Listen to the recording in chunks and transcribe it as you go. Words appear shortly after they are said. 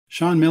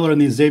Sean Miller and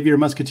the Xavier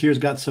Musketeers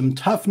got some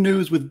tough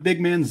news with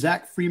big man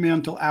Zach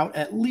Freemantle out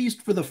at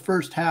least for the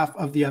first half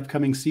of the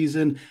upcoming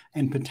season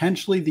and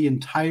potentially the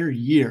entire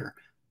year.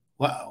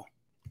 Wow.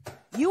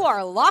 You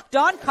are Locked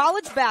On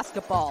College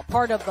Basketball,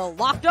 part of the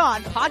Locked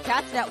On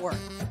Podcast Network.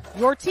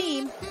 Your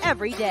team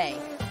every day.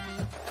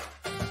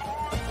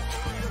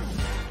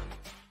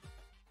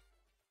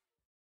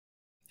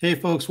 Hey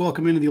folks,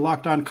 welcome into the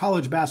Locked On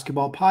College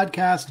Basketball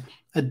Podcast,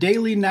 a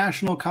daily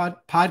national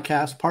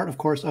podcast, part of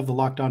course of the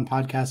Locked On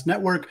Podcast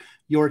Network,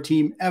 your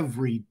team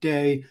every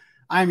day.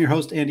 I'm your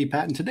host, Andy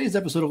Patton. Today's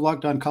episode of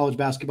Locked On College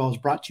Basketball is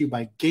brought to you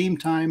by Game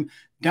Time.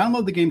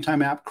 Download the Game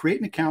Time app, create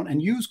an account,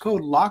 and use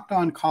code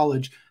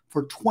LOCKEDONCollege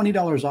for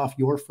 $20 off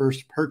your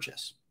first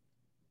purchase.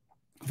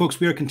 Folks,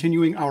 we are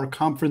continuing our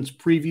conference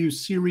preview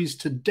series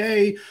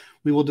today.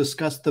 We will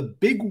discuss the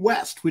Big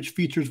West, which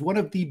features one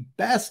of the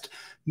best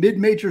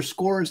mid-major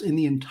scorers in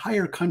the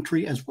entire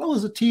country, as well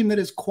as a team that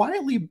is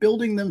quietly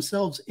building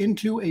themselves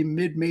into a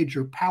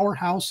mid-major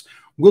powerhouse.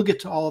 We'll get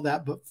to all of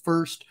that, but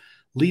first,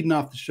 leading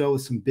off the show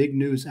with some big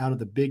news out of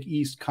the Big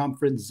East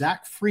Conference,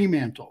 Zach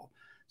Freemantle,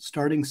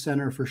 starting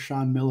center for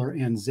Sean Miller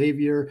and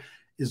Xavier,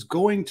 is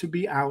going to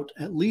be out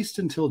at least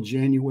until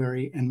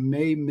January and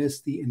may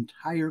miss the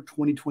entire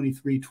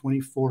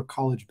 2023-24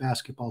 college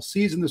basketball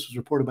season. This was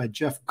reported by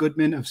Jeff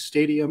Goodman of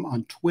Stadium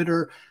on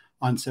Twitter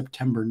on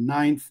September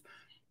 9th.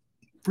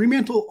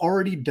 Freemantle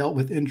already dealt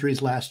with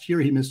injuries last year.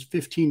 He missed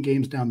 15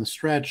 games down the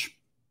stretch,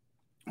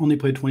 only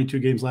played 22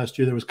 games last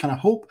year. There was kind of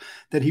hope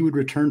that he would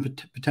return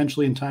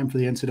potentially in time for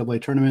the NCAA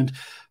tournament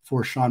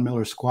for Sean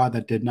Miller's squad.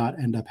 That did not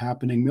end up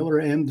happening. Miller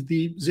and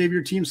the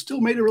Xavier team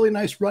still made a really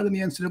nice run in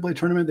the NCAA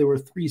tournament. They were a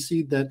 3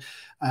 seed that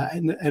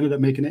ended up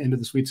making it into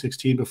the Sweet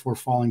 16 before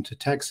falling to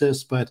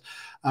Texas. But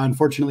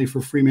unfortunately for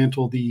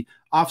Freemantle, the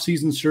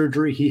offseason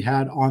surgery he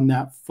had on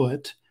that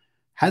foot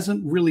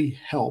hasn't really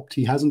helped.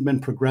 He hasn't been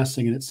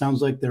progressing, and it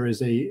sounds like there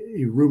is a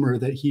rumor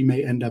that he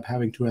may end up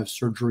having to have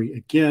surgery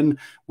again,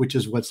 which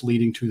is what's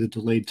leading to the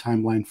delayed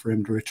timeline for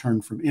him to return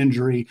from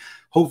injury.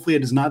 Hopefully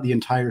it is not the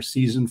entire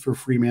season for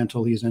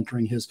Freemantle. He is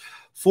entering his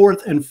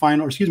fifth and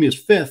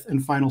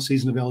final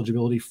season of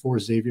eligibility for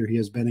Xavier. He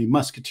has been a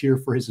Musketeer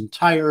for his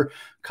entire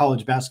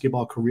college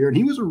basketball career, and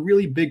he was a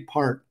really big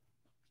part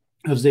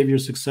of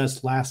Xavier's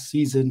success last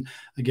season,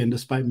 again,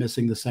 despite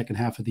missing the second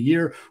half of the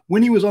year.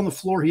 When he was on the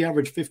floor, he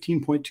averaged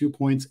 15.2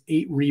 points,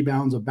 8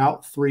 rebounds,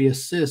 about 3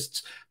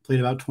 assists,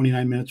 played about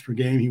 29 minutes per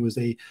game. He's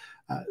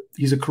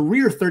a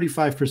career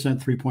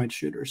 35% three-point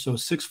shooter. So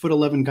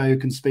 6'11" guy who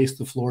can space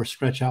the floor,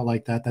 stretch out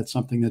like that. That's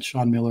something that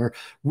Sean Miller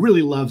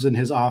really loves in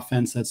his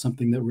offense. That's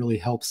something that really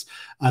helps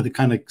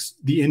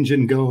the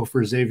engine go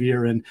for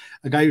Xavier. And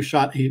a guy who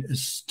shot a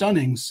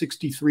stunning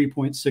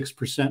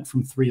 63.6%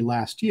 from three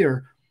last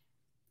year.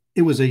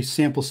 It was a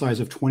sample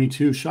size of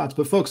 22 shots.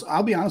 But folks,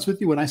 I'll be honest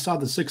with you, when I saw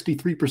the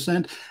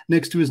 63%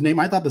 next to his name,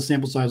 I thought the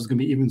sample size was going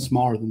to be even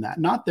smaller than that.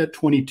 Not that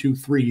 22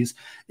 threes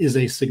is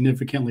a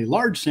significantly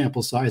large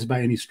sample size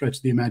by any stretch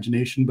of the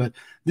imagination, but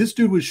this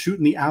dude was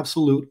shooting the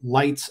absolute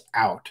lights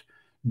out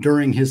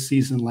during his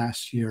season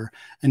last year.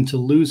 And to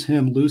lose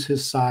him, lose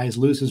his size,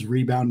 lose his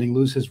rebounding,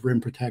 lose his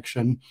rim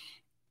protection,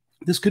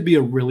 this could be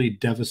a really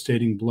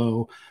devastating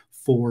blow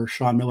for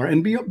Sean Miller.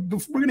 And we're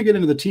going to get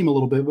into the team a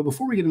little bit, but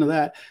before we get into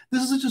that,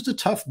 this is just a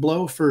tough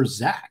blow for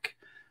Zach,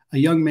 a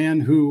young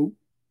man who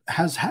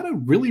has had a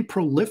really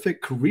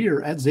prolific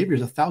career at Xavier.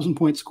 He's a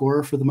 1,000-point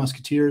scorer for the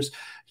Musketeers.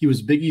 He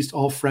was Big East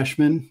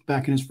all-freshman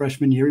back in his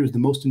freshman year. He was the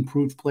most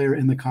improved player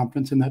in the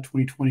conference in that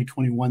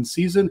 2020-21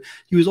 season.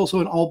 He was also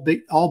an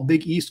all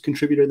Big East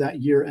contributor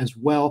that year as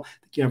well. I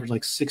think he averaged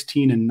like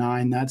 16 and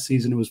 9 that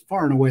season. It was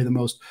far and away the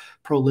most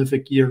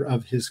prolific year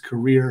of his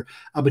career.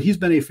 But he's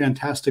been a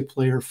fantastic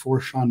player for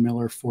Sean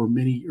Miller for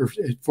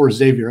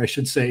Xavier, I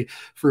should say,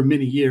 for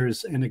many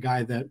years, and a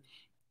guy that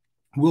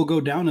will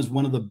go down as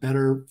one of the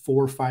better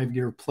 4 or 5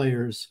 year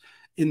players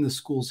in the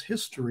school's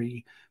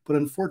history. But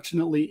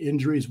unfortunately,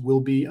 injuries will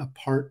be a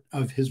part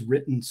of his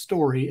written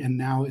story, and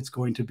now it's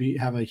going to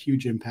have a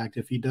huge impact.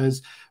 If he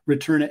does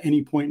return at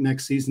any point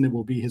next season, it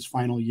will be his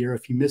final year.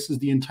 If he misses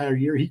the entire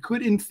year, he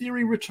could, in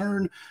theory,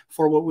 return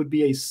for what would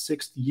be a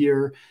 6th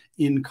year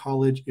in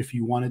college if he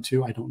wanted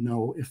to. I don't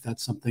know if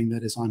that's something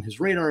that is on his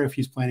radar, if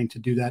he's planning to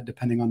do that,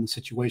 depending on the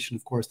situation.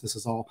 Of course, this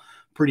is all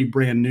pretty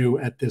brand new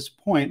at this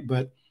point,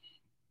 but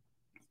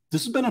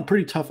this has been a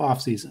pretty tough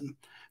offseason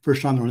for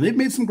Sean Miller. They've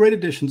made some great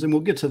additions, and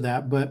we'll get to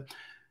that, but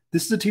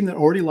this is a team that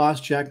already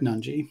lost Jack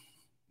Nunge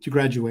to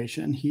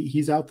graduation.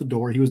 He's out the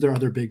door. He was their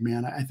other big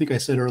man. I think I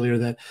said earlier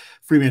that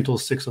Freemantle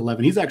is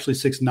 6'11". He's actually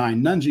 6'9".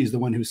 Nunge is the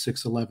one who's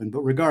 6'11",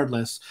 but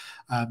regardless,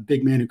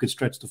 big man who could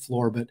stretch the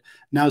floor. But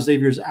now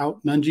Xavier's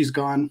out. Nunge's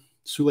gone.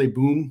 Sule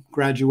Boom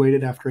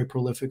graduated after a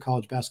prolific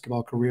college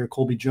basketball career.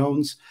 Colby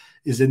Jones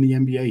is in the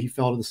NBA. He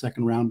fell to the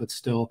second round, but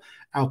still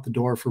out the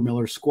door for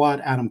Miller's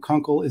squad. Adam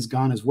Kunkel is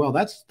gone as well.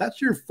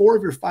 That's your 4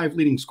 of your 5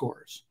 leading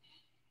scorers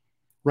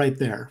right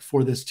there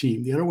for this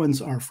team. The other ones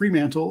are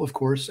Freemantle, of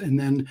course, and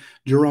then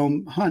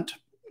Jerome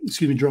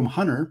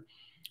Hunter,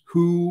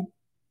 who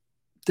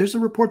there's a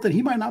report that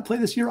he might not play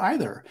this year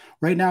either.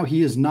 Right now,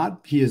 he is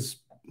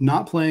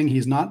not playing.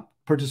 He's not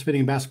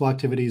participating in basketball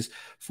activities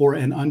for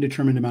an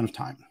undetermined amount of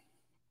time.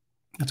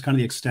 That's kind of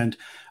the extent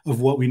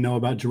of what we know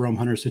about Jerome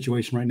Hunter's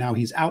situation right now.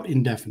 He's out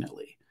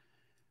indefinitely.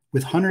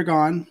 With Hunter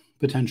gone,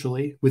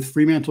 potentially, with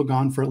Freemantle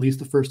gone for at least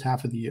the first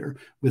half of the year,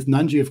 with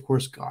Nunji, of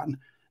course, gone,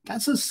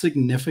 that's a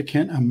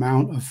significant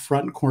amount of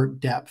front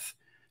court depth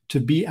to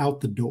be out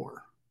the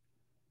door.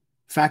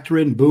 Factor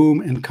in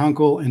Boom and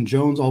Kunkel and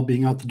Jones all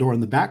being out the door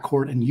in the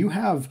backcourt, and you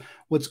have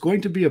what's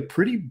going to be a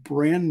pretty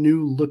brand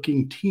new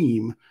looking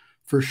team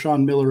for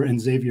Sean Miller and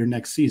Xavier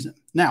next season.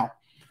 Now,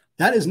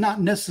 that does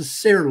not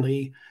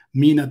necessarily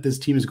mean that this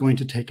team is going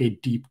to take a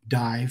deep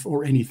dive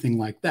or anything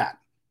like that.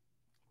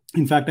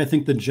 In fact, I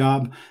think the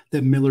job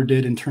that Miller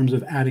did in terms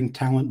of adding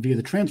talent via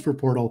the transfer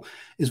portal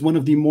is one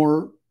of the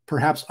more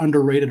perhaps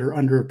underrated or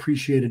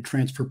underappreciated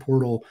transfer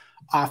portal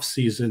off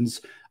seasons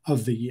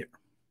of the year.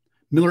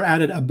 Miller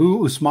added Abu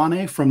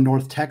Usmane from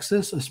North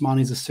Texas. Usmane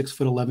is a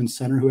 6'11"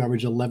 center who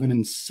averaged 11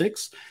 and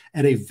 6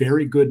 at a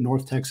very good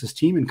North Texas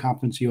team in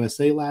Conference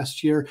USA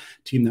last year,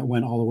 team that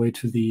went all the way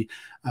to the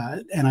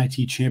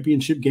NIT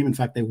championship game. In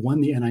fact, they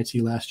won the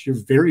NIT last year.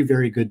 Very,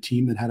 very good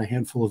team that had a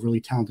handful of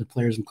really talented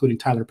players, including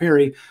Tyler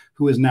Perry,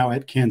 who is now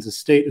at Kansas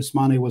State.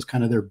 Usmane was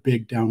kind of their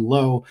big down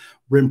low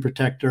rim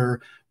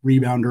protector,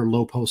 rebounder,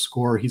 low post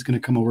scorer. He's going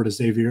to come over to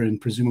Xavier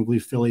and presumably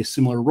fill a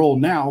similar role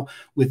now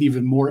with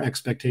even more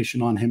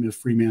expectation on him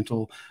if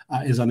Freemantle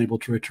is unable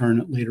to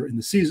return later in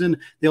the season.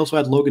 They also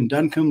had Logan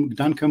Duncombe.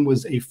 Duncombe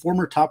was a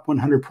former top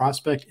 100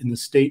 prospect in the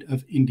state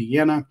of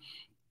Indiana.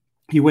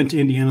 He went to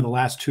Indiana the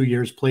last 2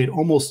 years, played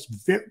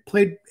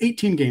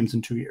 18 games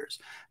in 2 years,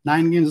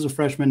 9 games as a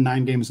freshman,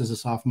 9 games as a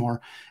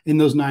sophomore. In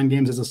those 9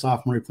 games as a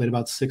sophomore, he played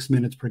about 6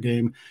 minutes per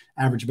game,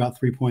 averaged about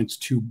 3 points,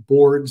 2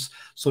 boards.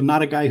 So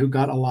not a guy who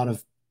got a lot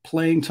of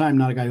playing time,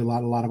 not a guy who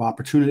got a lot of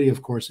opportunity.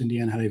 Of course,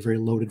 Indiana had a very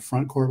loaded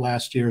front court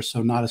last year,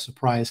 so not a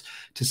surprise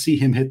to see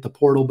him hit the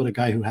portal, but a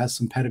guy who has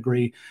some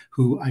pedigree,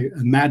 who I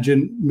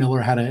imagine Miller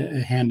had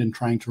a hand in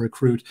trying to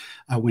recruit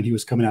when he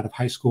was coming out of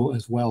high school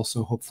as well.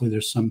 So hopefully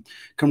there's some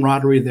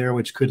camaraderie there,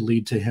 which could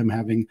lead to him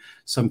having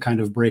some kind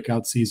of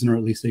breakout season, or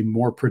at least a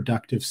more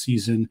productive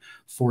season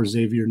for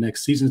Xavier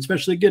next season,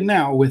 especially again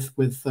now with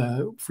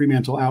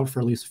Freemantle out for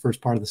at least the first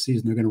part of the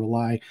season. They're going to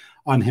rely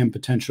on him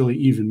potentially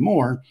even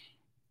more.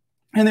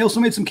 And they also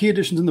made some key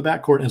additions in the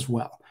backcourt as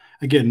well.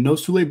 Again, no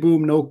Sule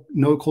Boom,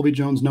 no Colby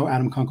Jones, no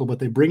Adam Kunkel, but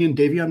they bring in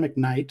Davion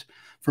McKnight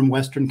from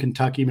Western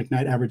Kentucky.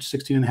 McKnight averaged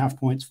 16.5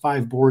 points,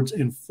 5 boards,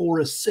 and 4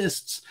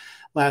 assists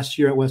last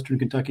year at Western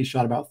Kentucky,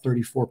 shot about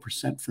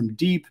 34% from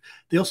deep.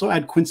 They also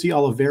add Quincy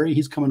Oliveri.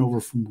 He's coming over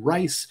from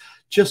Rice,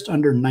 just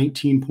under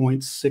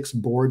 19.6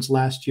 boards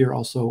last year,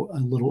 also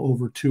a little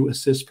over 2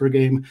 assists per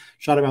game,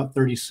 shot about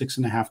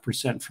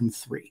 36.5% from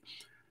 3.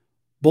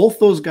 Both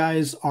those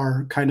guys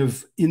are kind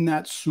of in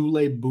that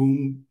Sule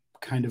Boom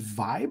kind of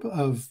vibe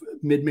of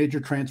mid-major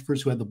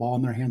transfers who had the ball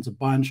in their hands a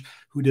bunch,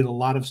 who did a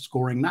lot of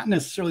scoring, not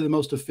necessarily the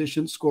most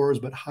efficient scorers,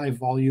 but high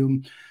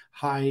volume,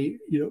 high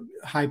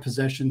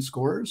possession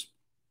scorers.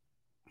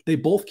 They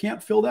both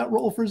can't fill that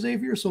role for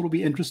Xavier, so it'll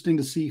be interesting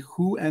to see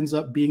who ends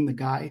up being the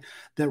guy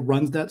that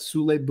runs that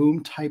Sule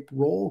Boom type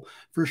role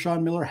for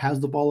Sean Miller, has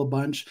the ball a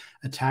bunch,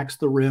 attacks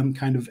the rim,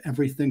 kind of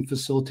everything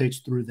facilitates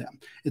through them.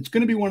 It's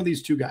going to be one of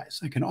these two guys.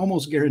 I can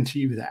almost guarantee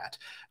you that.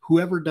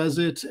 Whoever does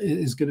it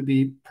is going to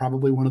be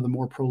probably one of the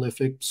more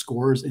prolific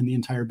scorers in the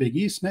entire Big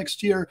East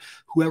next year.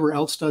 Whoever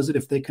else does it,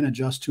 if they can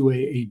adjust to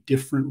a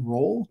different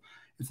role,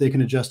 if they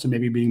can adjust to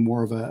maybe being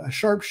more of a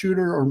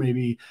sharpshooter, or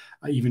maybe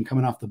even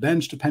coming off the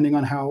bench, depending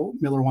on how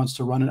Miller wants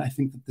to run it, I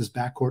think that this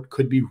backcourt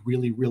could be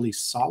really, really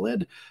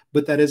solid,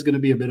 but that is going to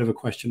be a bit of a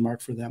question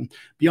mark for them.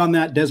 Beyond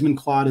that, Desmond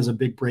Claude is a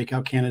big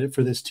breakout candidate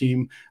for this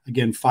team.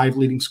 Again, 5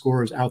 leading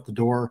scorers out the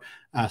door,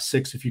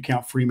 6 if you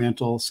count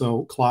Freemantle.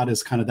 So Claude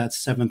is kind of that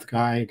 7th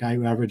guy, a guy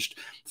who averaged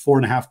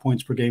 4.5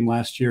 points per game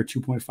last year,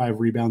 2.5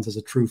 rebounds as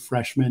a true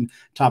freshman,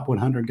 top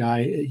 100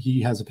 guy.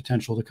 He has a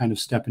potential to kind of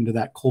step into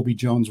that Colby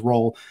Jones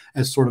role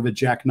as sort of a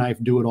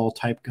jackknife, do-it-all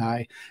type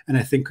guy, and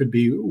I think could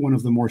be one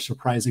of the more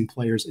surprising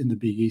players in the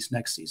Big East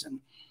next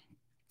season.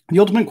 The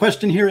ultimate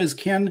question here is,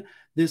 can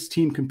this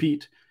team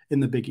compete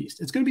in the Big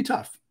East? It's going to be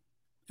tough.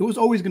 It was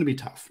always going to be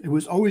tough. It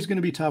was always going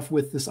to be tough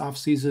with this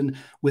offseason,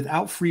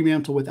 without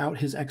Freemantle, without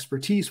his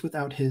expertise,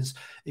 without his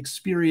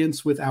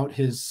experience, without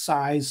his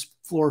size,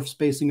 floor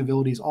spacing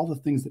abilities, all the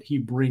things that he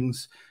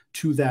brings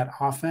to that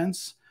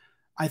offense.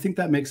 I think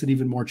that makes it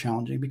even more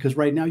challenging, because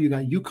right now you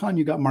got UConn,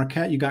 you got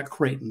Marquette, you got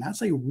Creighton.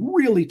 That's a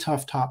really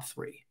tough top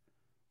 3.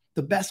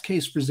 The best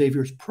case for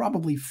Xavier is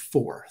probably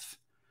 4th.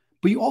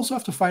 But you also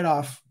have to fight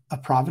off a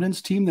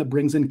Providence team that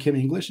brings in Kim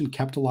English and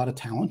kept a lot of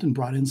talent and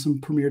brought in some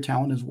premier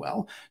talent as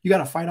well. You got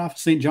to fight off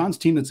St. John's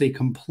team that's a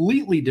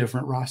completely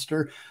different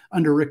roster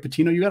under Rick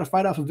Pitino. You got to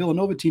fight off a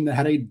Villanova team that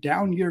had a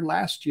down year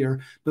last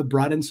year, but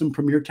brought in some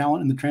premier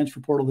talent in the transfer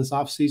portal this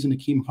offseason.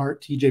 Akeem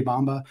Hart, TJ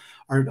Bamba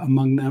are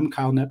among them.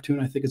 Kyle Neptune,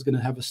 I think, is going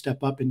to have a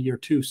step up in year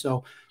 2.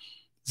 So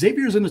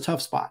Xavier's in a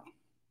tough spot.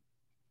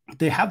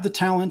 They have the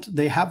talent,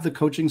 they have the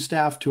coaching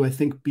staff to, I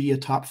think, be a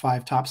top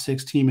 5, top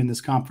 6 team in this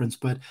conference,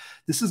 but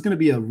this is going to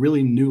be a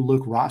really new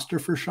look roster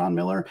for Sean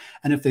Miller.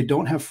 And if they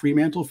don't have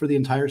Freemantle for the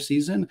entire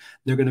season,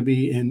 they're going to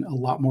be in a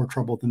lot more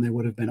trouble than they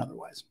would have been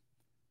otherwise.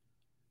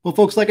 Well,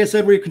 folks, like I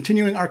said, we're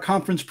continuing our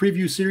conference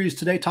preview series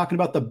today, talking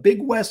about the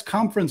Big West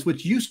Conference,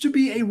 which used to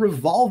be a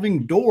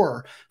revolving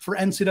door for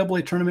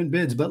NCAA tournament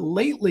bids. But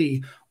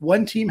lately,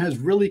 one team has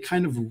really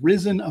kind of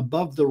risen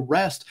above the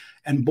rest.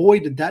 And boy,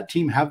 did that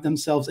team have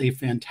themselves a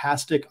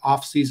fantastic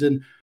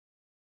offseason.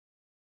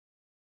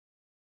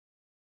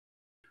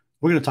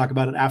 We're going to talk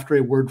about it after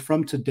a word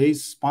from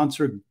today's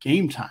sponsor,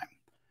 Game Time.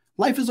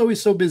 Life is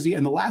always so busy,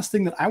 and the last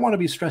thing that I want to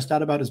be stressed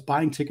out about is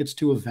buying tickets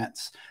to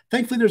events.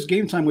 Thankfully, there's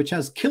Game Time, which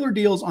has killer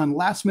deals on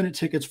last-minute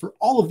tickets for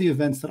all of the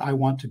events that I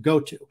want to go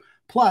to.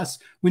 Plus,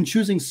 when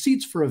choosing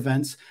seats for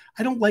events,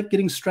 I don't like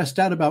getting stressed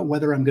out about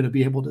whether I'm going to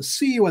be able to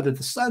see, whether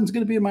the sun's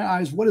going to be in my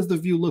eyes, what does the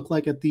view look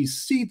like at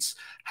these seats.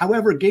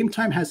 However, Game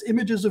Time has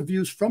images of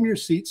views from your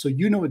seat, so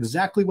you know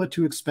exactly what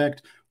to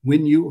expect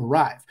when you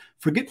arrive.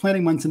 Forget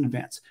planning months in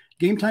advance.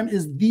 Game Time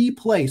is the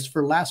place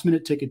for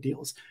last-minute ticket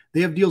deals.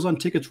 They have deals on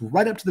tickets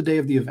right up to the day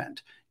of the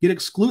event. Get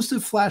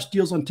exclusive flash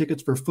deals on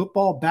tickets for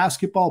football,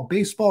 basketball,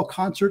 baseball,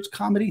 concerts,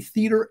 comedy,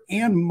 theater,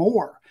 and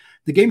more.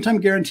 The Game Time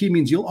guarantee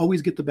means you'll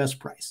always get the best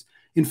price.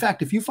 In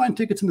fact, if you find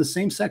tickets in the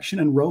same section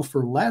and row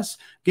for less,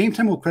 Game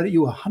Time will credit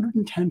you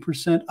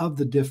 110% of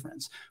the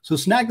difference. So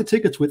snag the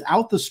tickets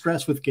without the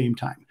stress with Game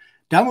Time.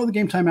 Download the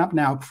Game Time app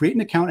now, create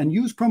an account, and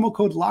use promo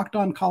code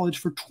LOCKEDONCollege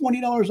for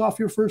 $20 off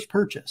your first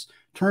purchase.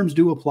 Terms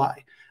do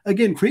apply.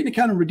 Again, create an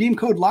account and redeem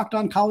code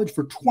LOCKEDONCollege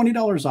for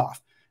 $20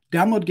 off.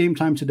 Download Game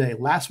Time today.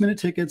 Last-minute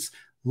tickets,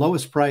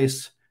 lowest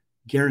price,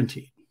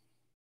 guaranteed.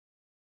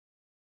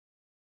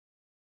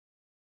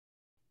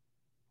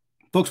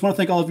 Folks, I want to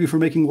thank all of you for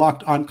making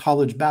Locked On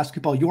College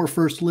Basketball your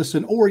first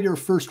listen or your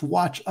first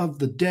watch of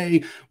the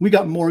day. We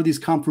got more of these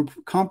conference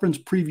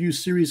preview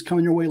series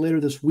coming your way later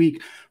this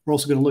week. We're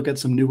also going to look at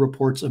some new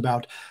reports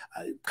about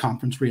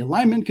conference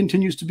realignment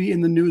continues to be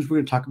in the news. We're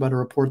going to talk about a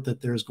report that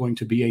there's going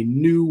to be a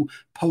new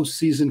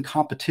postseason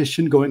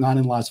competition going on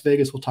in Las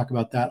Vegas. We'll talk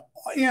about that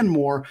and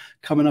more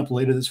coming up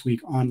later this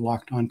week on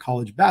Locked On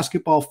College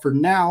Basketball. For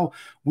now,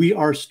 we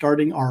are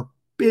starting our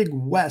Big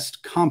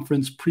West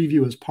Conference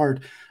preview as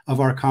part of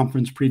our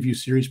conference preview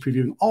series,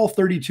 previewing all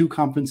 32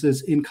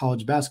 conferences in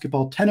college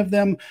basketball. 10 of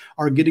them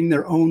are getting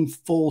their own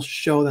full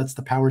show. That's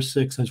the Power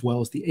Six, as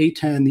well as the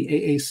A10, the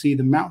AAC,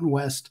 the Mountain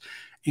West,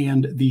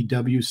 and the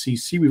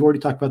WCC. We've already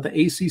talked about the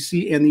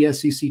ACC and the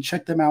SEC.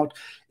 Check them out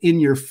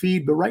in your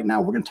feed. But right now,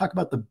 we're going to talk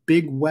about the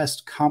Big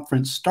West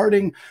Conference,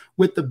 starting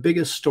with the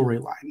biggest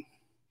storyline.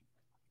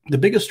 The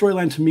biggest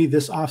storyline to me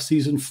this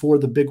offseason for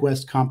the Big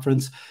West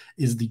Conference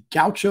is the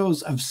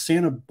Gauchos of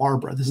Santa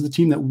Barbara. This is the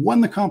team that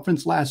won the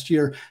conference last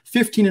year,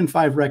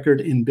 15-5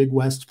 record in Big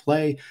West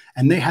play,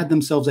 and they had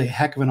themselves a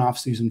heck of an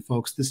offseason,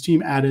 folks. This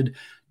team added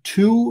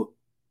 2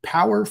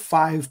 Power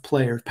 5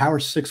 players, Power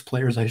 6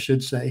 players, I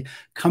should say,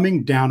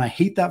 coming down. I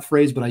hate that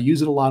phrase, but I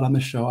use it a lot on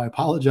the show. I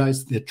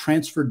apologize. The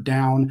transfer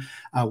down,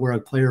 where a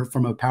player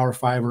from a Power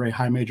 5 or a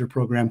high major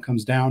program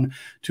comes down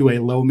to a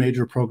low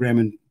major program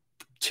and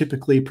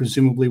typically,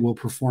 presumably, will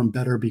perform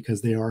better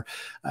because they are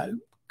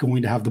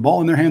going to have the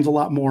ball in their hands a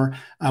lot more.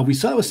 We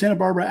saw with Santa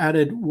Barbara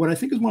added what I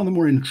think is one of the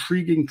more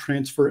intriguing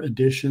transfer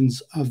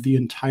additions of the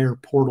entire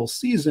portal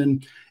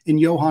season in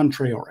Yohan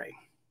Traore.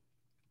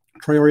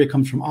 Traore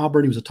comes from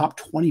Auburn. He was a top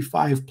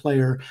 25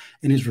 player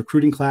in his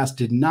recruiting class,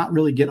 did not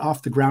really get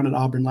off the ground at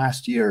Auburn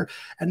last year,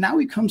 and now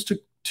he comes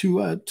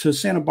to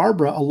Santa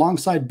Barbara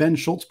alongside Ben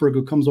Shtolzberg,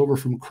 who comes over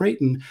from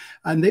Creighton,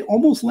 and they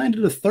almost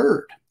landed a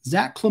third.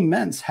 Zach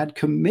Clements had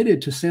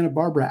committed to Santa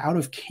Barbara out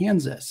of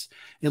Kansas.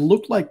 It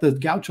looked like the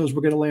Gauchos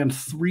were going to land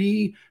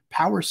 3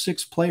 Power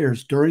 6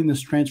 players during this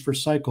transfer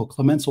cycle.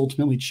 Clements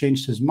ultimately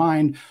changed his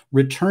mind,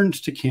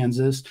 returned to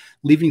Kansas,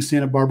 leaving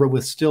Santa Barbara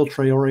with still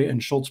Traore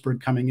and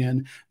Shtolzberg coming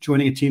in,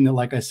 joining a team that,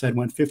 like I said,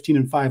 went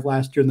 15-5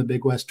 last year in the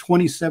Big West,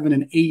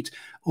 27-8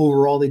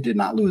 overall. They did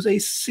not lose a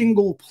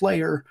single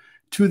player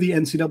to the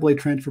NCAA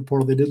transfer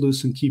portal. They did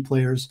lose some key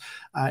players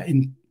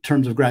in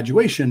terms of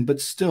graduation,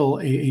 but still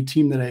a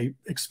team that I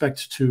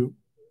expect to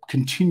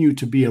continue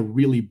to be a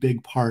really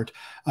big part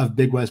of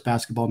Big West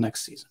basketball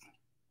next season.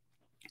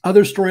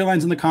 Other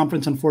storylines in the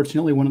conference,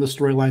 unfortunately, one of the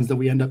storylines that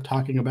we end up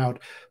talking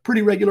about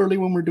pretty regularly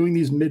when we're doing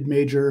these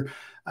mid-major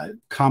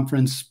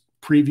conference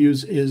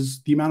previews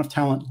is the amount of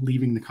talent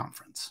leaving the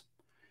conference.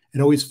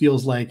 It always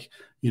feels like,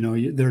 you know,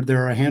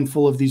 there are a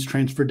handful of these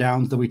transfer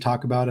downs that we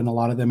talk about, and a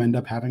lot of them end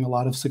up having a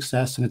lot of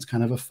success, and it's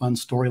kind of a fun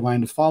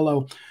storyline to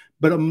follow.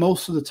 But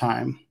most of the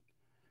time,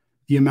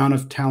 the amount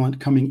of talent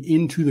coming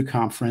into the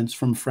conference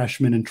from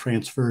freshmen and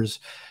transfers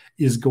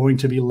is going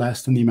to be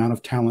less than the amount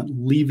of talent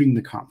leaving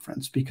the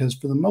conference, because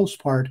for the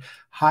most part,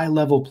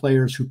 high-level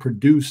players who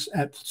produce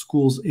at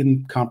schools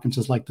in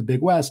conferences like the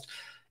Big West,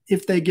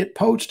 if they get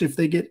poached, if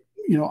they get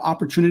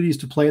opportunities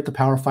to play at the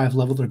Power 5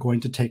 level, they're going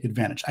to take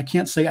advantage. I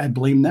can't say I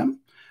blame them.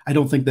 I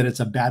don't think that it's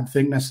a bad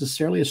thing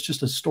necessarily. It's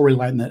just a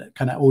storyline that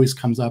kind of always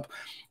comes up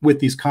with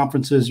these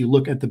conferences. You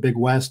look at the Big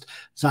West.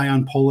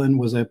 Zion Poland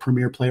was a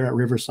premier player at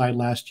Riverside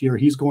last year.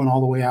 He's going all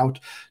the way out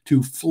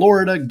to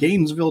Florida,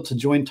 Gainesville, to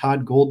join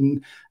Todd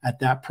Golden at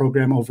that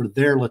program over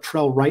there.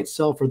 Latrell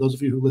Wrightsell, for those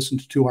of you who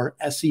listened to our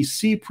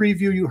SEC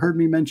preview, you heard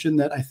me mention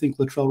that I think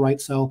Latrell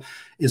Wrightsell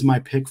is my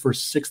pick for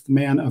sixth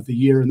man of the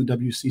year in the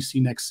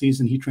WCC next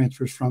season. He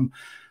transfers from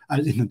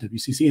in the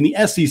WCC, in the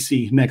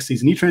SEC next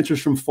season. He transfers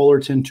from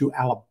Fullerton to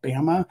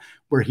Alabama,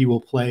 where he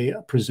will play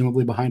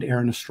presumably behind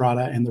Aaron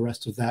Estrada and the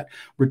rest of that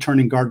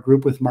returning guard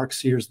group with Mark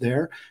Sears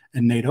there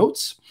and Nate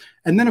Oates.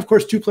 And then, of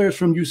course, two players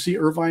from UC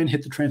Irvine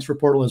hit the transfer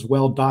portal as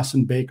well.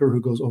 Dawson Baker, who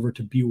goes over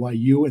to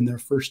BYU in their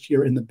first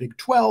year in the Big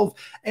 12,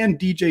 and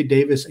DJ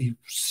Davis, a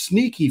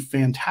sneaky,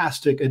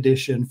 fantastic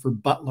addition for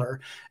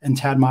Butler and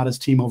Tad Mata's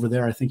team over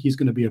there. I think he's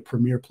going to be a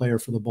premier player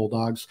for the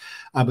Bulldogs,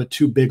 but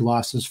two big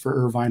losses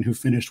for Irvine, who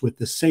finished with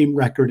the same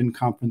record in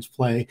conference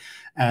play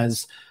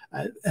as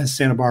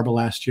Santa Barbara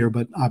last year,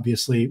 but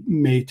obviously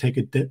may take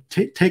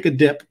a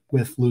dip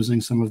with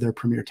losing some of their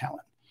premier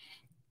talent.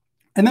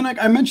 And then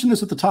I mentioned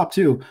this at the top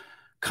too.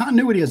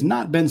 Continuity has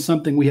not been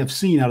something we have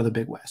seen out of the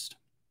Big West.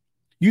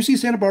 UC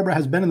Santa Barbara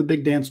has been in the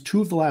Big Dance 2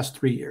 of the last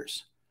 3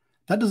 years.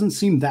 That doesn't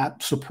seem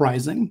that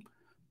surprising,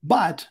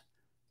 but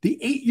the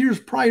 8 years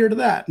prior to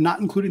that,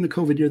 not including the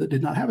COVID year that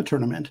did not have a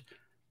tournament,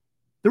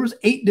 there was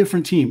 8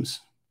 different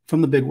teams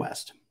from the Big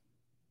West.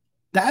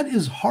 That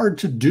is hard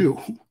to do.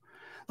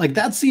 Like,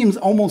 that seems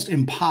almost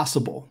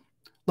impossible.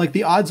 Like,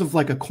 the odds of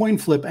like a coin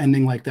flip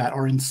ending like that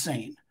are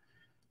insane.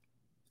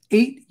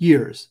 8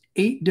 years,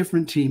 8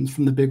 different teams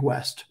from the Big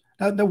West.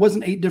 That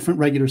wasn't 8 different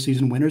regular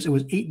season winners. It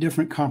was 8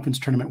 different conference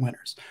tournament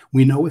winners.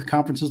 We know with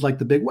conferences like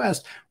the Big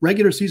West,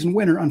 regular season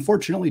winner,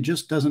 unfortunately,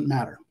 just doesn't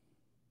matter.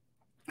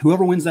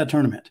 Whoever wins that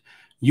tournament,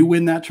 you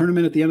win that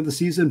tournament at the end of the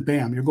season,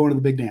 bam, you're going to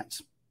the Big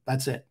Dance.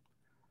 That's it.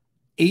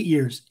 8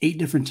 years, 8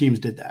 different teams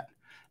did that.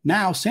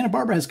 Now, Santa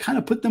Barbara has kind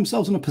of put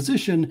themselves in a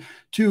position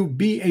to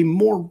be a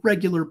more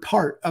regular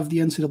part of the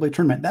NCAA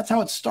tournament. That's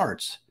how it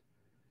starts.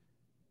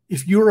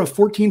 If you're a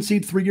 14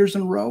 seed 3 years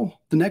in a row,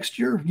 the next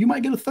year, you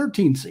might get a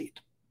 13 seed.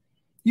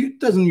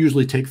 It doesn't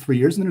usually take 3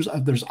 years, and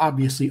there's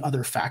obviously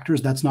other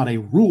factors. That's not a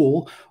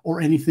rule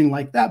or anything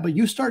like that, but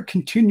you start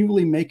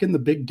continually making the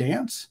big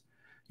dance.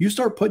 You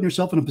start putting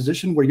yourself in a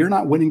position where you're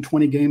not winning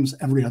 20 games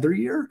every other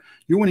year.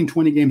 You're winning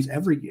 20 games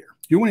every year.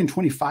 You're winning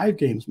 25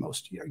 games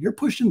most year. You're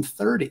pushing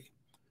 30.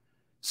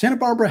 Santa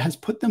Barbara has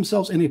put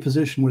themselves in a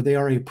position where they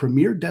are a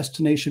premier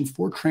destination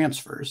for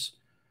transfers.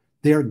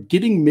 They are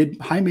getting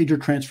high major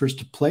transfers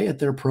to play at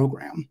their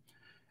program.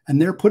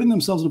 And they're putting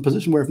themselves in a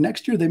position where if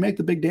next year they make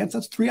the big dance,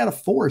 that's 3 out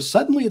of 4.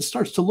 Suddenly it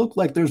starts to look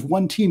like there's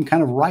one team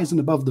kind of rising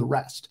above the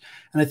rest.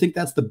 And I think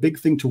that's the big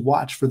thing to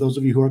watch for those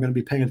of you who are going to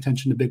be paying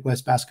attention to Big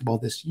West basketball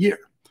this year.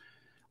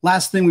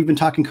 Last thing, we've been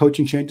talking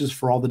coaching changes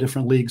for all the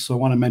different leagues. So I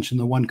want to mention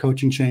the one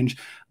coaching change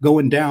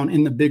going down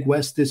in the Big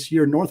West this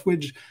year.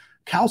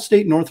 Cal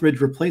State Northridge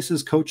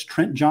replaces coach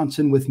Trent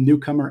Johnson with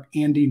newcomer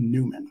Andy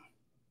Newman.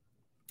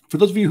 For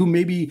those of you who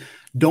maybe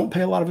don't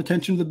pay a lot of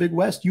attention to the Big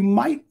West, you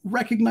might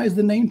recognize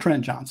the name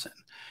Trent Johnson.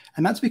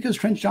 And that's because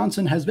Trent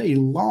Johnson has a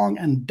long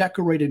and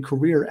decorated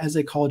career as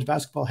a college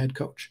basketball head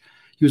coach.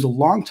 He was a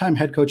longtime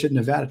head coach at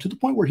Nevada to the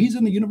point where he's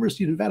in the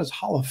University of Nevada's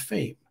Hall of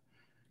Fame.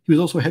 He was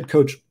also head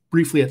coach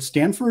briefly at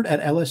Stanford,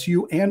 at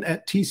LSU, and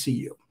at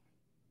TCU.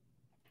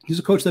 He's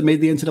a coach that made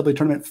the NCAA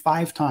tournament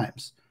 5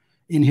 times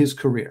in his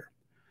career.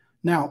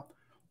 Now,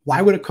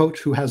 why would a coach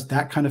who has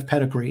that kind of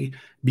pedigree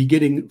be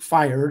getting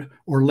fired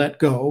or let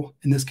go,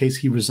 in this case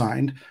he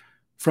resigned,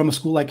 from a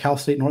school like Cal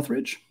State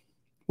Northridge?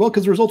 Well,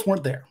 because the results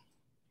weren't there.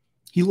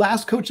 He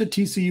last coached at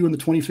TCU in the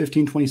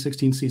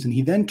 2015-2016 season.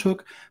 He then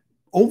took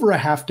over a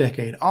half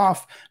decade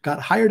off, got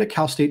hired at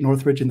Cal State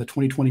Northridge in the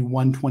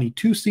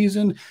 2021-22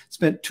 season,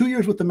 spent 2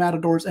 years with the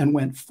Matadors, and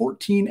went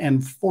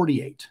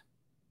 14-48.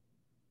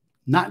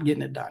 Not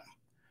getting it done.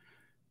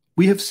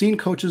 We have seen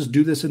coaches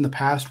do this in the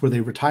past where they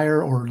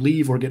retire or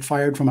leave or get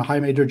fired from a high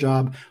major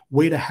job,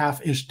 wait a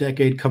half-ish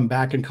decade, come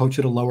back and coach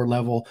at a lower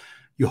level.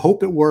 You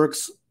hope it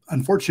works.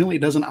 Unfortunately,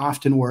 it doesn't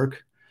often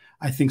work.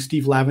 I think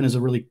Steve Lavin is a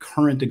really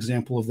current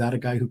example of that, a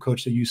guy who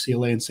coached at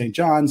UCLA and St.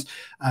 John's,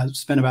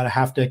 spent about a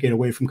half decade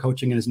away from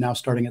coaching and is now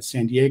starting at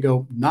San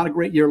Diego. Not a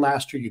great year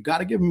last year. You got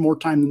to give him more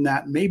time than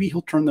that. Maybe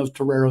he'll turn those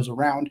toreros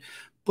around,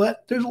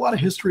 but there's a lot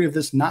of history of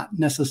this not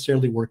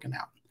necessarily working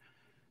out.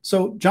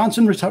 So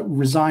Johnson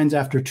resigns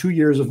after 2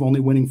 years of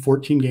only winning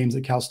 14 games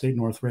at Cal State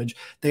Northridge.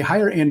 They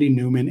hire Andy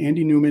Newman.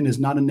 Andy Newman is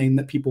not a name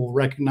that people will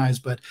recognize,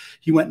 but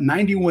he went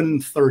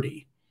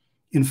 91-30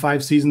 in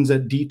 5 seasons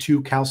at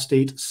D2 Cal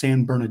State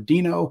San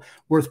Bernardino.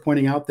 Worth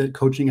pointing out that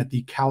coaching at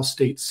the Cal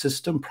State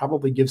system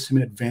probably gives him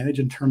an advantage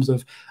in terms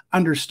of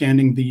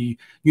understanding the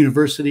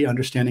university,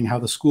 understanding how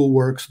the school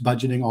works,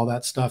 budgeting, all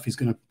that stuff. He's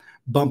going to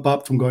bump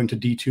up from going to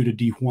D2 to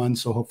D1,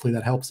 so hopefully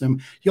that helps him.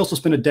 He also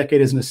spent a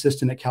decade as an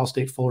assistant at Cal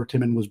State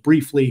Fullerton and was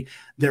briefly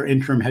their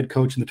interim head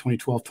coach in the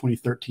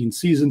 2012-2013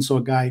 season, so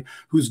a guy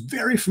who's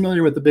very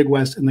familiar with the Big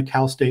West and the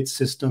Cal State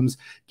systems,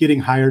 getting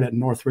hired at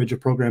Northridge, a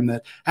program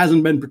that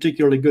hasn't been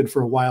particularly good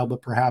for a while,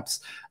 but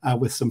perhaps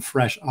with some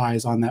fresh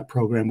eyes on that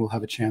program, we'll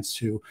have a chance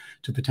to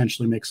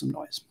potentially make some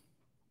noise.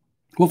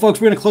 Well,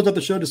 folks, we're going to close out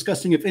the show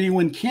discussing if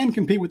anyone can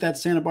compete with that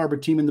Santa Barbara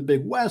team in the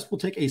Big West. We'll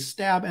take a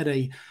stab at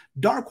a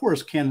dark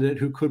horse candidate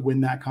who could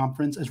win that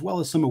conference, as well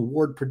as some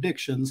award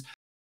predictions.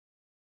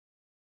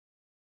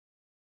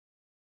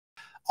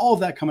 All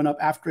of that coming up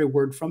after a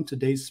word from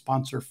today's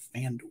sponsor,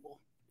 FanDuel.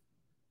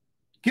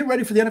 Get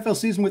ready for the NFL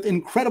season with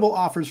incredible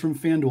offers from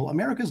FanDuel,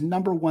 America's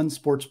 #1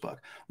 sportsbook.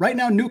 Right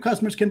now, new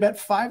customers can bet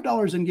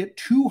 $5 and get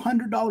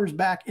 $200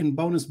 back in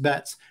bonus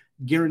bets,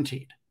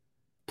 guaranteed.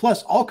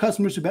 Plus, all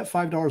customers who bet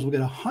 $5 will get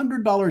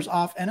 $100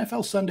 off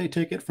NFL Sunday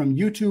Ticket from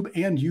YouTube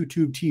and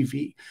YouTube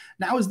TV.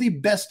 Now is the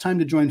best time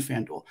to join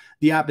FanDuel.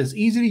 The app is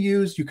easy to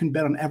use. You can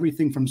bet on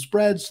everything from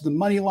spreads to the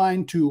money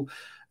line to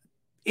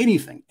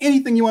anything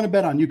you want to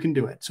bet on, you can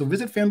do it. So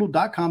visit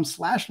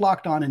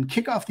FanDuel.com/lockedon and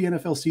kick off the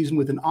NFL season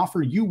with an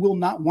offer you will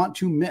not want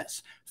to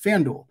miss.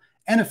 FanDuel,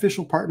 an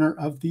official partner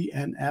of the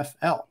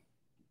NFL.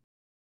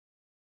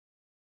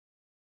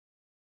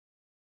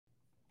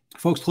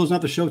 Folks, closing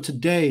out the show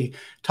today,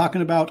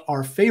 talking about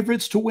our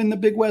favorites to win the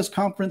Big West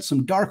Conference,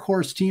 some dark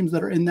horse teams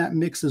that are in that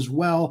mix as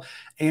well,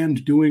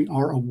 and doing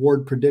our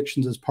award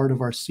predictions as part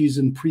of our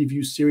season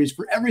preview series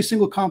for every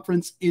single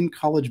conference in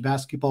college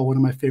basketball. One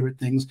of my favorite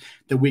things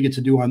that we get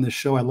to do on this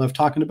show. I love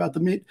talking about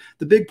the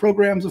big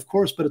programs, of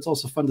course, but it's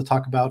also fun to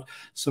talk about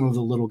some of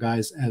the little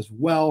guys as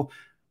well.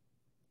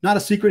 Not a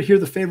secret here,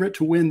 the favorite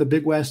to win the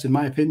Big West, in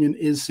my opinion,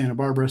 is Santa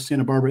Barbara.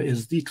 Santa Barbara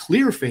is the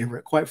clear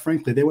favorite, quite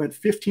frankly. They went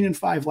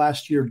 15-5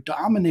 last year,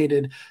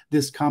 dominated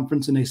this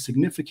conference in a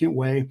significant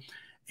way,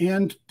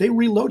 and they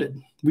reloaded.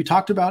 We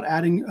talked about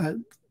adding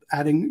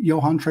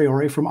Yohan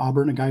Traore from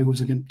Auburn, a guy who was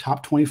a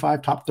top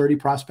 25, top 30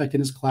 prospect in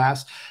his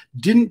class.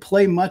 Didn't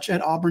play much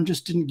at Auburn,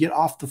 just didn't get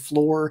off the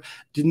floor,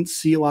 didn't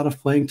see a lot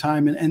of playing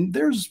time. And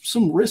there's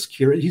some risk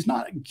here. He's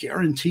not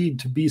guaranteed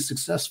to be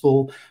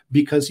successful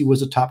because he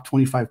was a top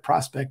 25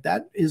 prospect.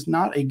 That is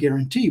not a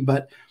guarantee,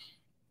 but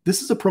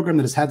this is a program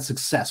that has had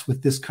success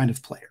with this kind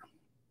of player.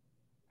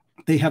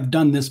 They have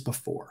done this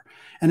before.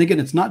 And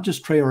again, it's not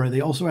just Traore. They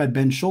also had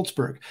Ben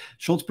Shtolzberg.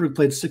 Shtolzberg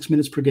played 6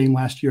 minutes per game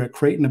last year at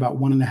Creighton, about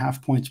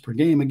 1.5 points per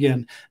game.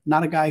 Again,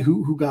 not a guy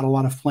who got a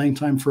lot of playing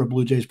time for a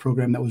Blue Jays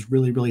program that was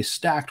really, really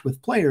stacked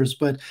with players,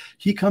 but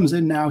he comes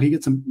in now. He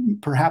gets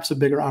perhaps a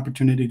bigger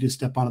opportunity to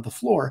step onto the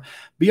floor.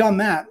 Beyond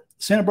that,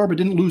 Santa Barbara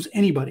didn't lose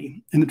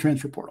anybody in the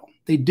transfer portal.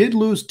 They did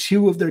lose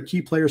 2 of their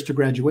key players to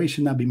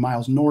graduation. That'd be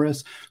Miles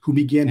Norris, who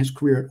began his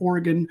career at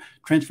Oregon,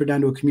 transferred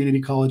down to a community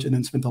college, and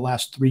then spent the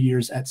last 3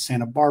 years at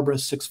Santa Barbara.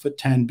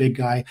 6'10", big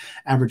guy,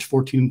 averaged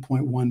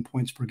 14.1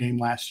 points per game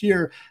last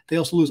year. They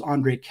also lose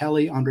Andre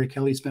Kelly. Andre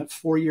Kelly spent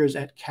 4 years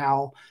at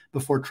Cal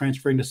before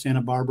transferring to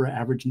Santa Barbara,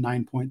 averaged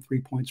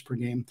 9.3 points per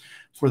game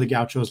for the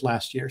Gauchos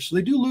last year. So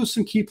they do lose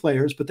some key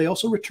players, but they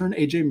also return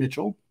Ajay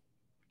Mitchell.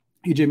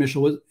 Ajay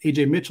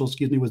Mitchell,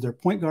 was their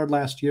point guard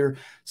last year,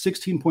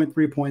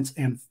 16.3 points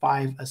and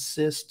 5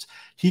 assists.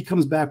 He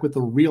comes back with a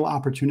real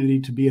opportunity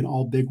to be an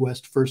all Big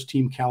West first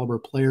team caliber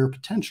player,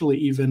 potentially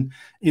even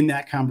in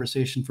that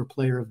conversation for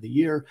player of the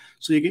year.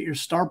 So you get your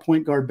star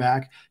point guard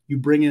back. You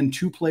bring in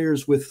 2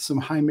 players with some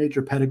high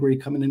major pedigree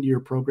coming into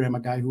your program,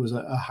 a guy who was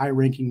a high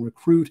ranking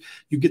recruit.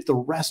 You get the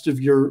rest of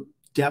your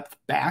depth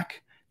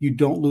back. You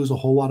don't lose a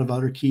whole lot of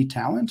other key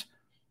talent.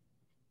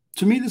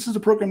 To me, this is a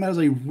program that has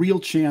a real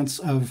chance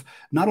of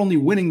not only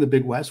winning the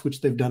Big West, which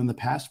they've done in the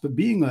past, but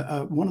being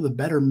one of the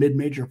better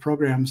mid-major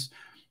programs.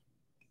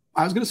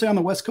 I was going to say on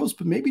the West Coast,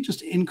 but maybe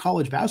just in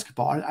college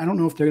basketball. I don't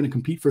know if they're going to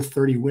compete for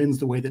 30 wins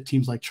the way that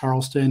teams like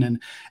Charleston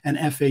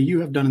and FAU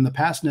have done in the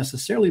past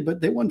necessarily,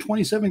 but they won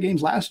 27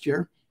 games last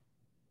year.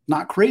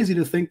 Not crazy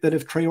to think that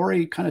if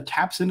Traore kind of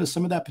taps into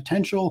some of that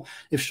potential,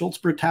 if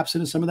Shtolzberg taps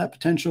into some of that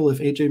potential, if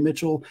Ajay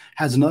Mitchell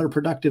has another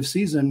productive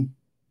season,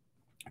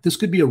 this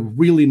could be a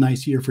really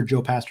nice year for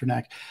Joe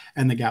Pasternak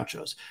and the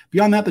Gauchos.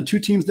 Beyond that, the 2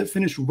 teams that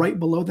finished right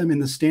below them in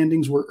the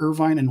standings were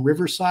Irvine and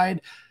Riverside.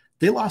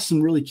 They lost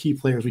some really key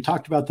players. We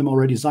talked about them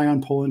already.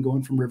 Zion Poland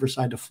going from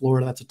Riverside to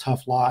Florida. That's a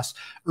tough loss.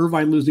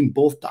 Irvine losing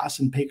both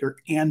Dawson Baker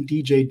and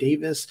DJ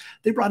Davis.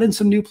 They brought in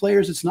some new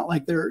players. It's not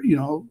like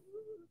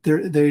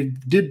they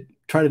did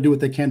try to do what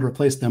they can to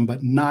replace them,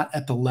 but not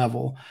at the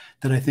level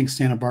that I think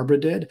Santa Barbara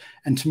did.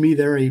 And to me,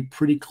 they're a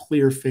pretty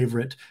clear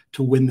favorite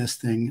to win this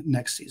thing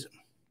next season.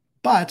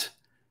 But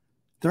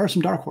there are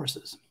some dark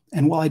horses.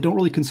 And while I don't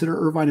really consider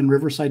Irvine and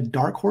Riverside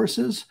dark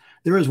horses,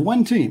 there is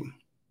one team,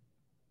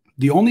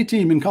 the only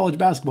team in college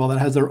basketball that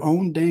has their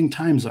own dang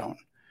time zone,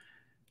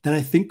 that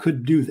I think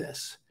could do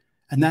this.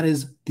 And that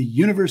is the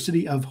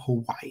University of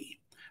Hawaii.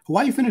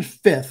 Hawaii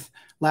finished 5th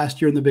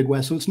last year in the Big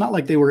West. So it's not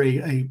like they were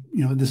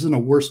this isn't a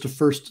worst to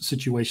first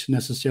situation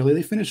necessarily.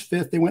 They finished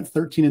 5th. They went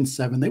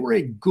 13-7. They were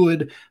a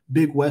good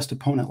Big West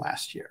opponent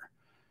last year,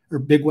 or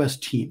Big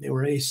West team. They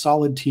were a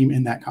solid team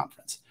in that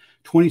conference.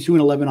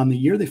 22-11 on the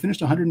year. They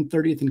finished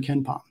 130th in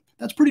Ken Pom.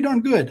 That's pretty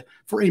darn good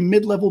for a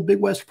mid-level Big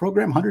West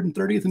program.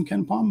 130th in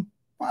Ken Pom.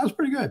 Wow, that's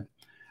pretty good.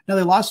 Now,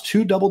 they lost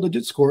 2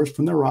 double-digit scorers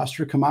from their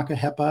roster, Kamaka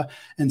Hepa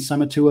and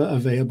Samatua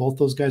Avea. Both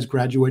those guys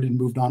graduated and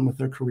moved on with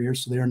their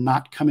careers, so they are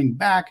not coming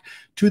back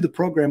to the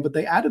program, but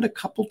they added a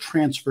couple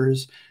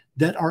transfers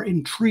that are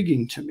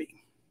intriguing to me.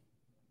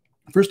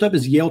 First up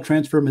is Yale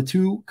transfer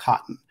Matthew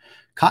Cotton.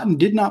 Cotton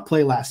did not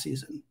play last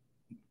season,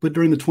 but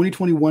during the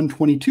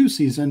 2021-22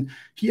 season,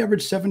 he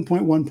averaged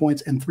 7.1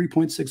 points and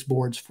 3.6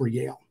 boards for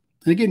Yale.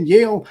 And again,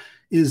 Yale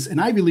is an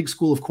Ivy League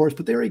school, of course,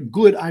 but they're a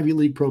good Ivy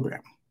League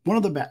program, one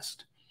of the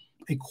best.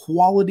 A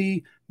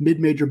quality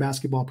mid-major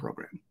basketball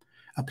program.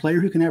 A player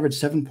who can average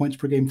 7 points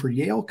per game for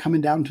Yale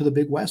coming down to the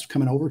Big West,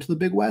 coming over to the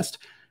Big West,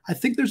 I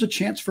think there's a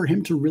chance for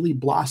him to really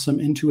blossom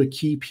into a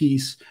key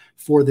piece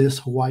for this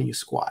Hawaii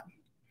squad.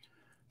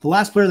 The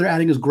last player they're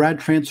adding is grad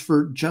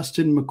transfer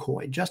Justin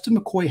McCoy. Justin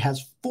McCoy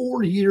has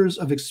 4 years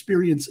of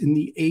experience in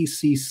the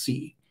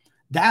ACC.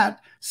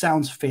 That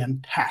sounds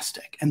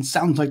fantastic and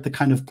sounds like the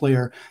kind of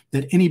player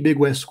that any Big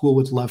West school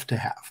would love to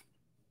have.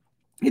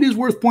 It is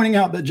worth pointing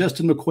out that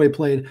Justin McCoy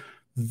played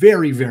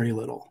very, very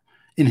little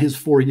in his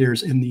 4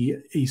 years in the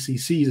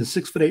ACC. He's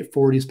a 6'8"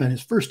 forward. He spent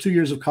his first 2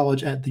 years of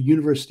college at the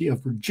University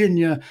of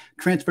Virginia,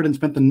 transferred and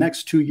spent the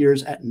next 2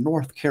 years at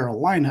North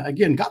Carolina.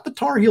 Again, got the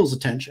Tar Heels'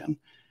 attention,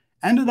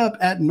 ended up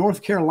at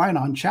North Carolina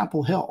on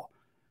Chapel Hill.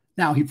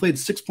 Now, he played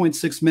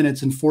 6.6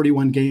 minutes in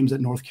 41 games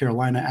at North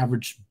Carolina,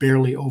 averaged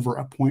barely over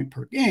a point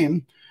per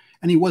game,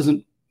 and he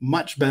wasn't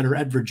much better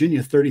at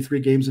Virginia, 33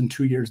 games in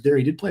 2 years there.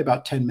 He did play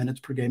about 10 minutes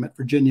per game at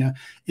Virginia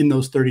in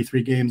those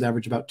 33 games,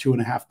 average about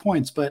 2.5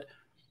 points. But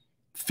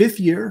 5th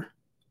year,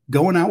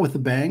 going out with a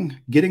bang,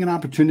 getting an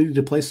opportunity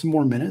to play some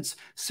more minutes,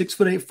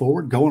 6'8"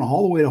 forward, going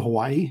all the way to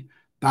Hawaii,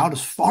 about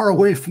as far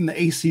away from the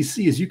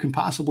ACC as you can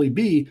possibly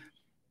be.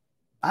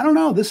 I don't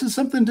know. This is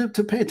something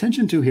to pay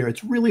attention to here.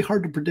 It's really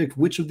hard to predict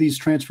which of these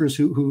transfers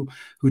who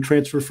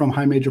transfer from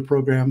high major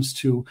programs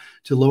to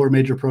lower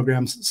major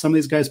programs. Some of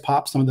these guys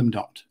pop, some of them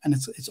don't. And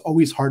it's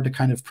always hard to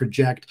kind of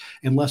project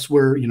unless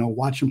we're,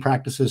 watching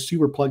practices,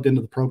 super plugged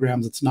into the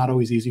programs. It's not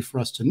always easy for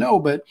us to know,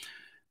 but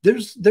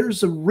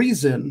there's a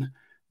reason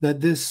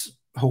that this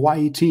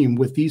Hawaii team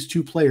with these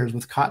 2 players,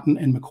 with Cotton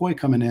and McCoy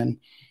coming in,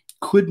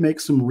 could make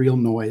some real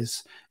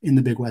noise in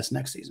the Big West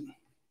next season.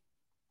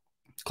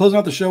 Closing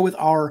out the show with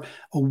our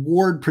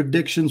award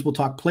predictions. We'll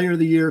talk player of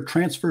the year,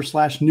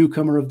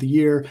 transfer/newcomer of the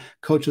year,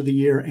 coach of the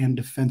year, and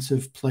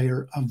defensive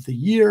player of the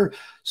year.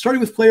 Starting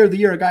with player of the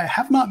year, a guy I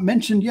have not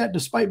mentioned yet,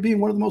 despite being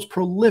one of the most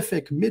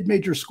prolific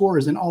mid-major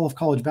scorers in all of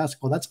college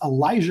basketball. That's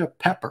Elijah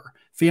Pepper.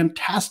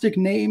 Fantastic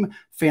name,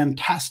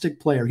 fantastic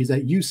player. He's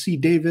at UC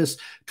Davis,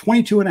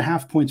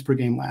 22.5 points per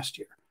game last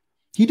year.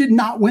 He did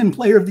not win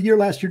player of the year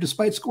last year,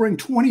 despite scoring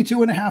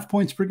 22.5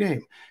 points per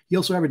game. He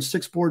also averaged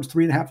 6 boards,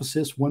 3.5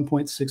 assists,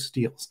 1.6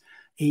 steals.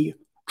 A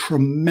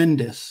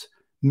tremendous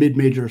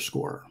mid-major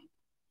scorer.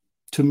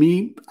 To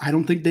me, I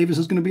don't think Davis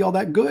is going to be all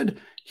that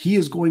good. He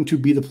is going to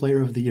be the player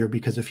of the year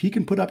because if he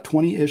can put up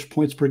 20-ish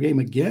points per game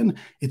again,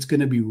 it's going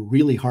to be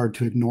really hard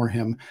to ignore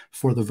him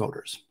for the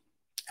voters.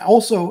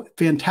 Also,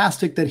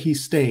 fantastic that he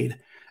stayed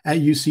at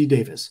UC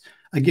Davis.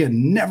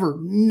 Again,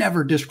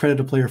 never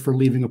discredit a player for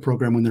leaving a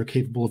program when they're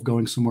capable of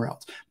going somewhere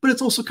else. But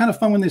it's also kind of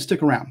fun when they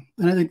stick around.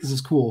 And I think this is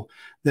cool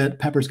that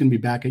Pepper's going to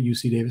be back at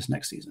UC Davis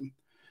next season.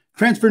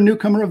 Transfer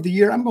newcomer of the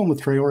year, I'm going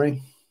with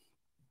Traore.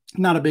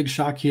 Not a big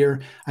shock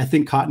here. I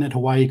think Cotton at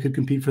Hawaii could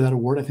compete for that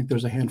award. I think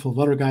there's a handful of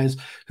other guys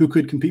who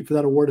could compete for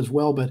that award as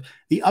well. But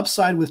the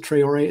upside with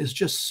Traore is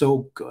just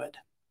so good.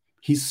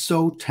 He's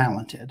so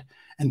talented.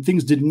 And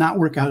things did not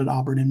work out at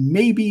Auburn. And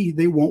maybe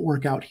they won't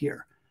work out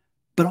here.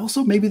 But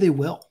also maybe they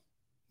will.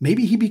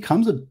 Maybe he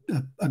becomes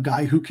a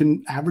guy who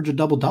can average a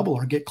double-double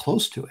or get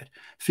close to it.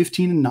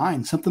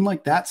 15-9, something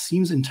like that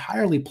seems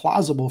entirely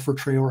plausible for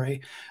Traore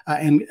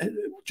and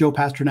Joe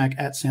Pasternak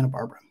at Santa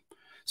Barbara.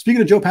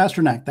 Speaking of Joe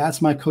Pasternak,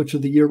 that's my coach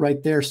of the year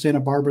right there. Santa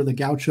Barbara, the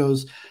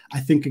Gauchos. I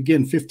think,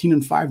 again,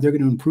 15-5, they're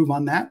going to improve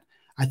on that.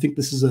 I think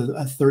this is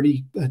a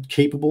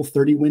capable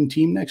 30-win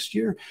team next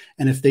year.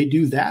 And if they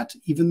do that,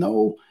 even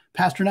though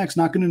Pasternak's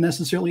not going to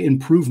necessarily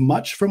improve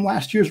much from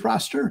last year's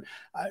roster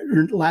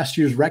or last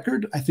year's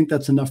record, I think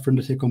that's enough for him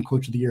to take home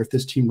coach of the year if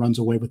this team runs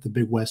away with the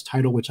Big West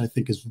title, which I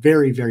think is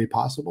very, very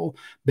possible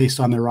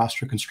based on their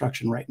roster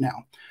construction right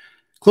now.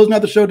 Closing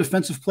out the show,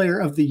 defensive player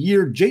of the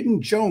year,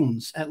 Jaden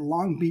Jones at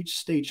Long Beach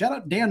State. Shout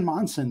out Dan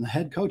Monson, the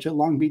head coach at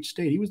Long Beach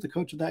State. He was the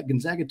coach of that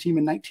Gonzaga team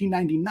in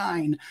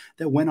 1999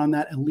 that went on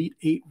that Elite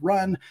Eight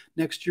run.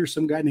 Next year,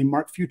 some guy named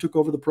Mark Few took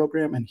over the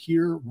program, and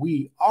here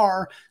we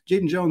are.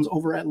 Jaden Jones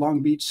over at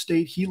Long Beach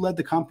State. He led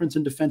the conference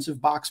in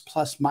defensive box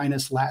plus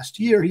minus last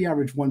year. He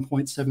averaged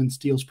 1.7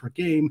 steals per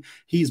game.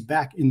 He's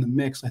back in the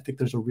mix. I think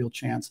there's a real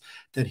chance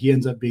that he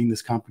ends up being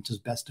this conference's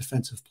best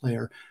defensive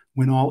player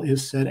when all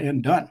is said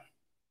and done.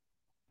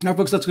 All right,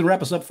 folks, that's going to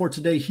wrap us up for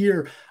today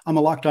here on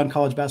the Locked On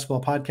College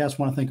Basketball Podcast.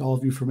 I want to thank all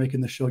of you for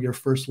making the show your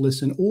first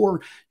listen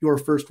or your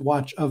first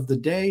watch of the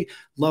day.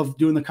 Love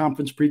doing the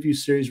conference preview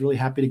series. Really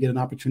happy to get an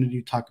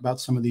opportunity to talk about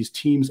some of these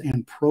teams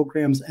and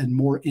programs and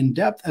more in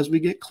depth as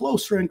we get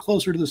closer and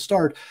closer to the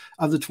start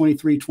of the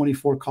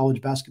 23-24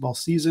 college basketball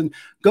season.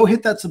 Go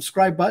hit that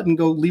subscribe button.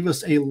 Go leave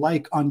us a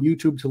like on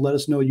YouTube to let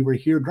us know you were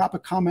here. Drop a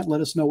comment.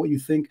 Let us know what you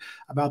think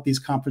about these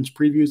conference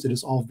previews. It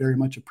is all very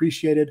much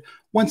appreciated.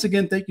 Once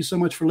again, thank you so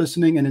much for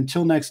listening. And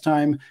until next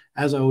time,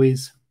 as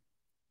always,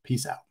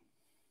 peace out.